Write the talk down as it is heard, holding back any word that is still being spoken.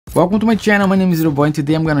Welcome to my channel, my name is Little Boy, and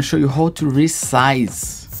today I'm gonna show you how to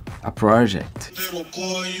resize a project.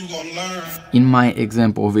 In my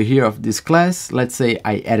example over here of this class, let's say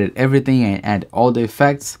I added everything and add all the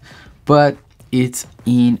effects, but it's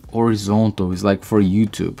in horizontal, it's like for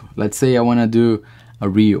YouTube. Let's say I wanna do a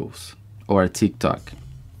Reels or a TikTok.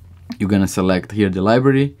 You're gonna select here the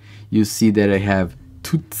library. You see that I have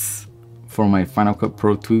toots for my Final Cut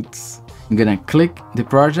Pro toots. I'm gonna click the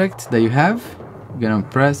project that you have. You're gonna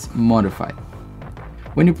press modify.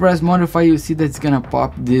 When you press modify, you see that it's gonna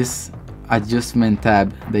pop this adjustment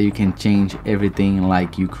tab that you can change everything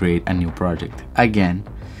like you create a new project again.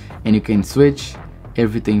 And you can switch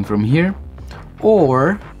everything from here,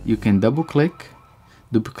 or you can double click,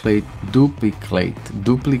 duplicate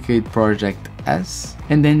project S,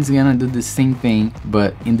 and then it's gonna do the same thing,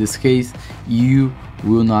 but in this case you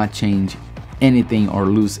will not change anything or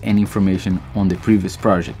lose any information on the previous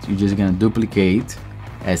project. You're just gonna duplicate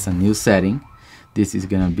as a new setting. This is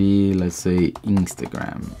gonna be, let's say,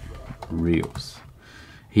 Instagram Reels.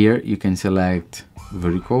 Here you can select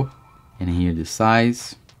vertical and here the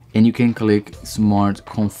size, and you can click Smart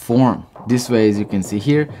Conform. This way, as you can see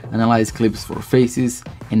here, analyze clips for faces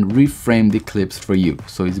and reframe the clips for you.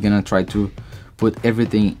 So it's gonna try to put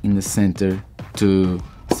everything in the center to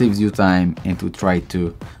save you time and to try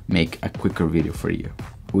to make a quicker video for you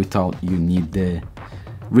without you need the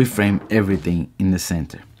reframe everything in the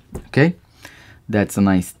center. Okay, that's a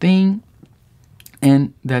nice thing,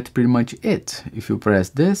 and that's pretty much it. If you press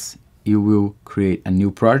this, you will create a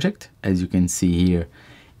new project, as you can see here,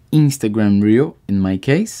 Instagram Reel in my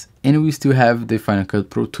case, and we still have the Final Cut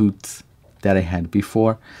Pro tools that I had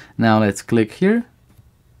before. Now let's click here,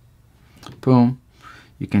 boom.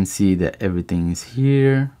 You can see that everything is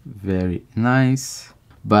here, very nice.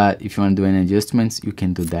 But if you want to do any adjustments, you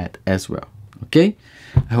can do that as well. Okay,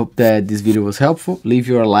 I hope that this video was helpful. Leave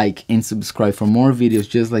your like and subscribe for more videos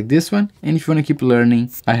just like this one. And if you want to keep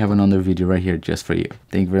learning, I have another video right here just for you.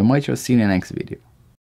 Thank you very much. I'll see you in the next video.